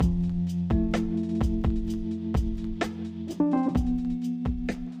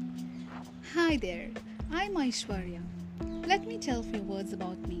Aishwarya. Let me tell a few words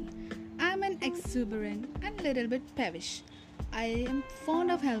about me. I'm an exuberant and little bit peevish. I am fond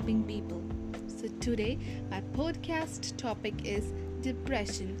of helping people. So today my podcast topic is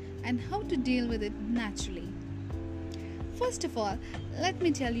depression and how to deal with it naturally. First of all, let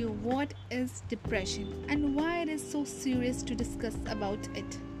me tell you what is depression and why it is so serious to discuss about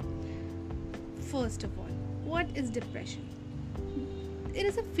it. First of all, what is depression? It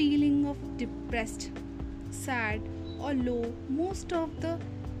is a feeling of depressed, sad, or low most of the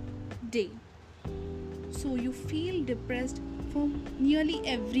day. So you feel depressed for nearly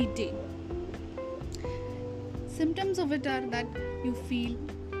every day. Symptoms of it are that you feel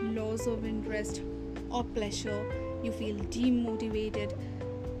loss of interest or pleasure, you feel demotivated,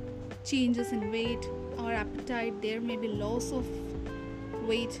 changes in weight or appetite, there may be loss of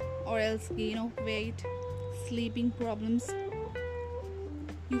weight or else gain of weight, sleeping problems,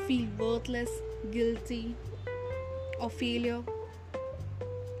 you feel worthless, guilty, or failure.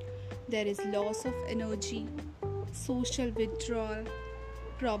 There is loss of energy, social withdrawal,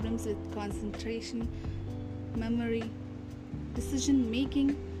 problems with concentration, memory, decision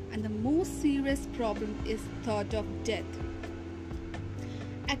making, and the most serious problem is thought of death.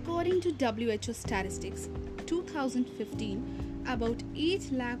 According to WHO statistics, 2015, about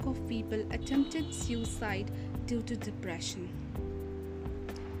 8 lakh of people attempted suicide due to depression.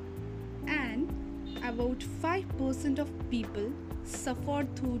 And about 5% of people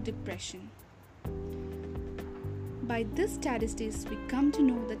suffered through depression. By this statistics, we come to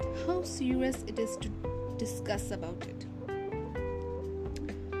know that how serious it is to discuss about it.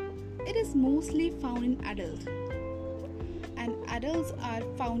 It is mostly found in adults, and adults are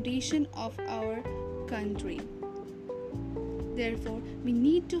foundation of our country. Therefore, we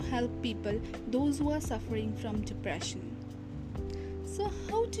need to help people, those who are suffering from depression. So,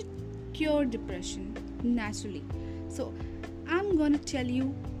 how to cure depression naturally? So, I'm going to tell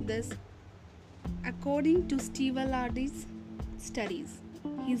you this according to Steve Alardi's studies,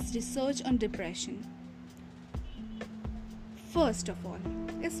 his research on depression. First of all,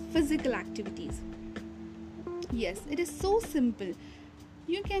 is physical activities. Yes, it is so simple.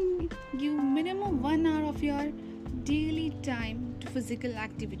 You can give minimum 1 hour of your daily time to physical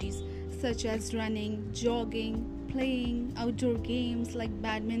activities such as running, jogging, playing outdoor games like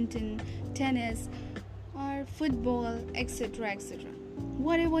badminton, tennis, or football, etc. etc.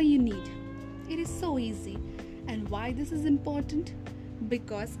 Whatever you need. It is so easy. And why this is important?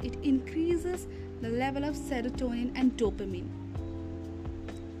 Because it increases the level of serotonin and dopamine.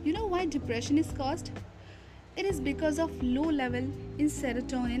 You know why depression is caused? It is because of low level in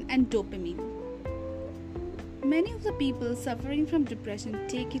serotonin and dopamine. Many of the people suffering from depression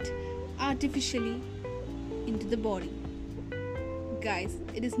take it artificially into the body. Guys,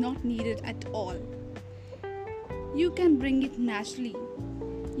 it is not needed at all. You can bring it naturally.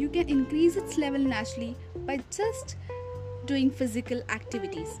 You can increase its level naturally by just doing physical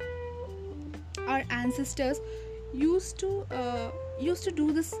activities. Our ancestors used to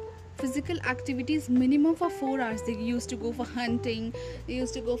do this physical activities minimum for 4 hours. They used to go for hunting, they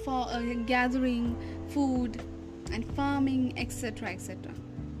used to go for gathering food and farming, etc. etc.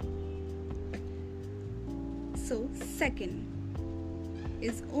 So, second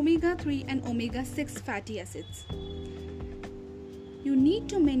is omega-3 and omega-6 fatty acids. You need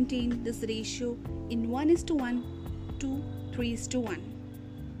to maintain this ratio in 1:1 to 3:1.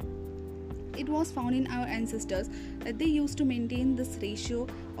 It was found in our ancestors that they used to maintain this ratio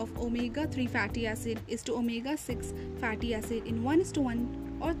of omega-3 fatty acid is to omega-6 fatty acid in 1:1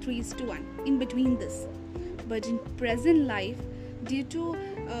 or 3:1 in between this. But in present life, due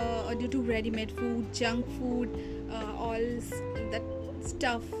to ready-made food, junk food, all that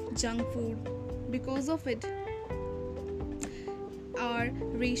stuff, junk food, because of it, our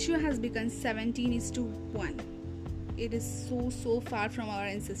ratio has become 17:1. It is so far from our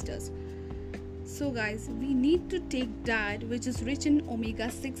ancestors. So guys, we need to take diet which is rich in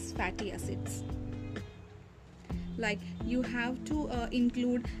omega-6 fatty acids. Like you have to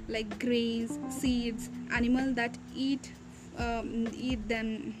include like grains, seeds, animal that eat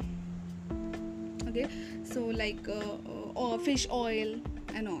them. Okay, so like or fish oil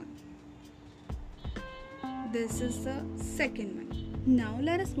and all. This is the second one. Now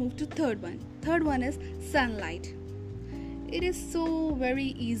let us move to third one. Third one is sunlight. It is so very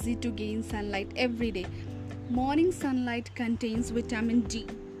easy to gain sunlight every day. Morning sunlight contains vitamin D,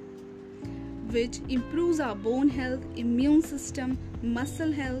 which improves our bone health, immune system,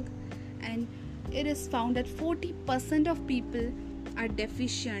 muscle health, and it is found that 40% of people are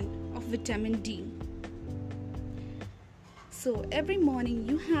deficient of vitamin D. So every morning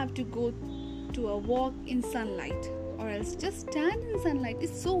you have to go to a walk in sunlight, or else just stand in sunlight.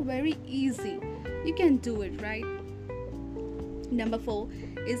 It's so very easy. You can do it, right? Number 4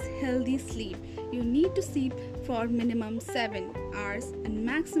 is healthy sleep. You need to sleep for minimum 7 hours and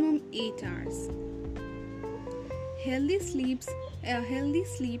maximum 8 hours. Healthy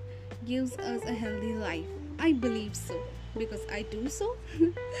sleep gives us a healthy life. I believe so because I do so.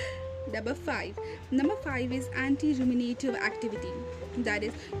 Number 5 is anti-ruminative activity. That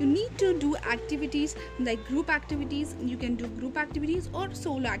is, you need to do activities like group activities. You can do group activities or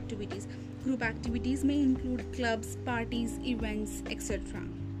solo activities. Group activities may include clubs, parties, events, etc.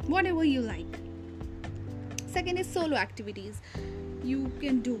 Whatever you like. Second is solo activities. You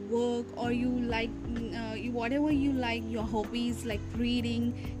can do work, or you like whatever you like, your hobbies like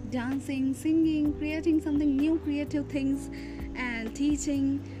reading, dancing, singing, creating something new, creative things, and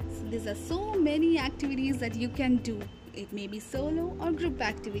teaching. So these are so many activities that you can do. It may be solo or group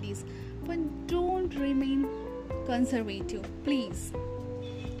activities, but don't remain conservative, please.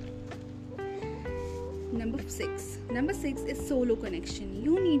 Number 6 is solo connection.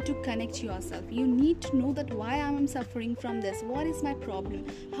 You need to connect yourself. You need to know that why I am suffering from this. What is my problem?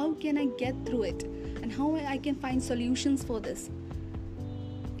 How can I get through it? And how I can find solutions for this.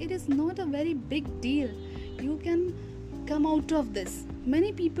 It is not a very big deal. You can come out of this.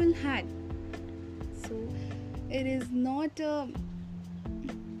 Many people had. So it is not a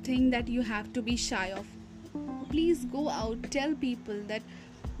thing that you have to be shy of. Please go out, tell people that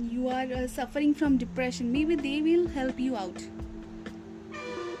you are suffering from depression. Maybe they will help you out.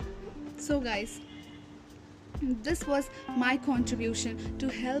 So guys, this was my contribution to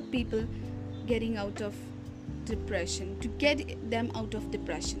help people getting out of depression, to get them out of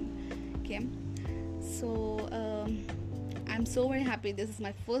depression. Okay, so I'm so very happy. This is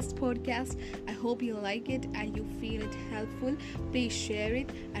my first podcast. I hope you like it and you feel it helpful. Please share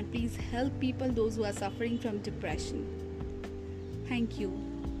it and please help people, those who are suffering from depression. Thank you.